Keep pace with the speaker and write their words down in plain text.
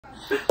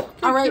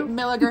All right,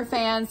 Milliger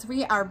fans,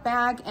 we are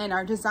back, and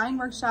our design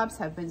workshops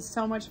have been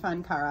so much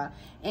fun, Cara.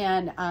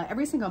 And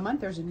every single month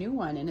there's a new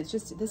one, and it's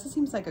just, this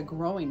seems like a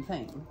growing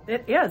thing.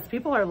 It is.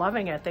 People are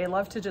loving it. They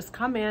love to just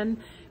come in,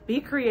 be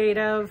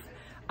creative.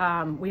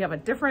 We have a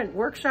different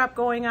workshop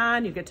going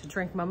on. You get to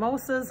drink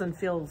mimosas and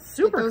feel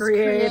super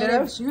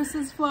creative.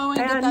 Juices flowing,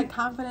 and get that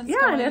confidence yeah,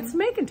 going. and it's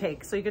make and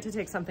take. So you get to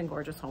take something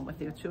gorgeous home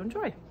with you to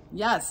enjoy.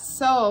 Yes.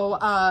 So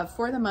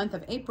for the month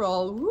of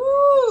April,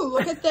 woo,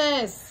 look at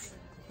this.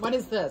 What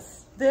is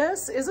this?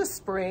 This is a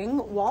spring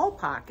wall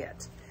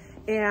pocket.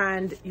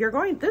 And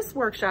this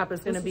workshop is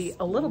going to be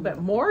a little bit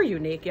more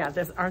unique. Yeah,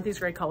 aren't these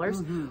great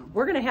colors?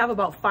 We're going to have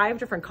about 5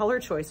 different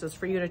color choices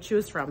for you to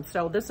choose from.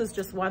 So this is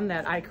just one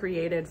that I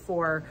created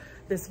for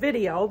this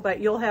video, but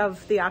you'll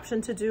have the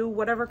option to do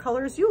whatever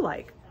colors you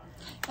like.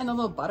 And a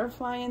little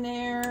butterfly in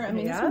there. I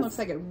mean, this one looks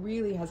like it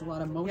really has a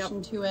lot of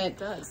motion to it. It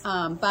does.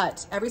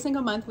 But every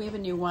single month we have a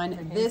new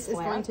one. This is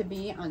going to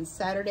be on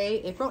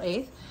Saturday, April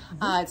 8th.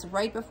 It's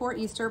right before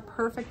Easter.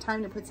 Perfect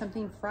time to put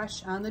something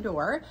fresh on the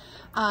door.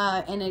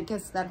 And it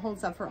gets, that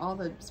holds up for all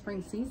the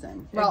spring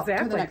season. Well,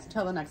 exactly.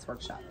 Till the next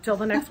workshop. Till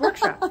the next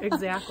workshop,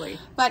 exactly.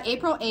 But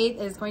April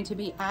 8th is going to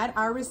be at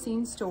our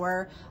Racine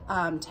store,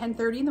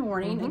 10:30 in the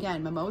morning.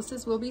 Again,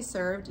 mimosas will be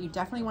served. You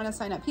definitely want to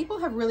sign up. People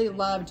have really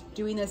loved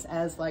doing this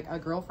as like a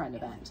girlfriend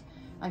event.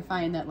 I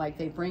find that like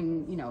they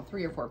bring,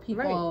 3 or 4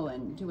 people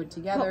and do it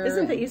together. Well,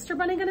 isn't the Easter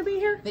Bunny going to be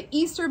here? The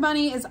Easter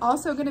Bunny is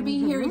also going to be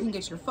here. You can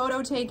get your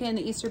photo taken.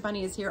 The Easter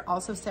Bunny is here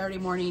also Saturday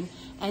morning.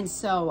 And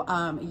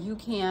so you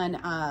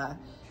can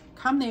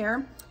come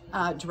there,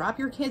 drop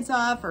your kids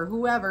off or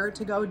whoever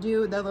to go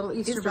do the little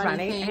Easter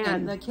Bunny thing,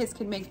 and the kids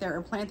can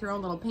plant their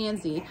own little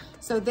pansy.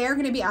 So they're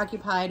going to be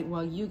occupied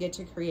while you get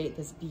to create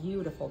this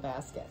beautiful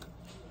basket.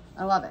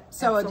 I love it.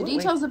 So Absolutely. The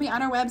details will be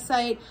on our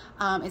website.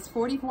 It's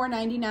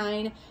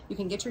 $44.99. You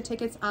can get your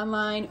tickets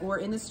online or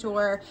in the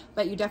store,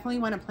 but you definitely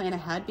want to plan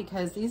ahead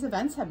because these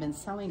events have been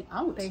selling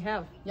out. They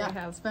have. Yeah, they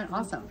have. It's been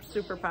awesome.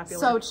 Super popular.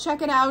 So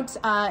check it out,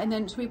 and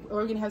then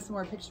we're going to have some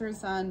more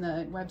pictures on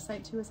the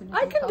website too.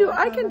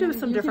 I can do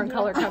some different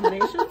color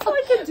combinations. So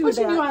I can do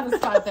Putting that. you on the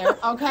spot there.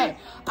 Okay.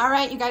 All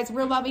right, you guys,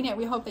 we're loving it.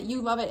 We hope that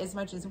you love it as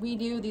much as we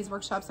do. These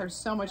workshops are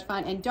so much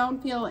fun, and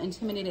don't feel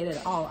intimidated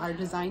at all. Our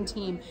design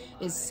team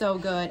is so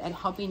good at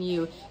helping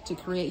you to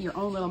create your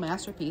own little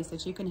masterpiece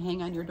that you can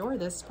hang on your door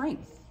this spring.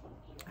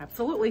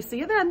 Absolutely. See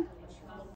you then.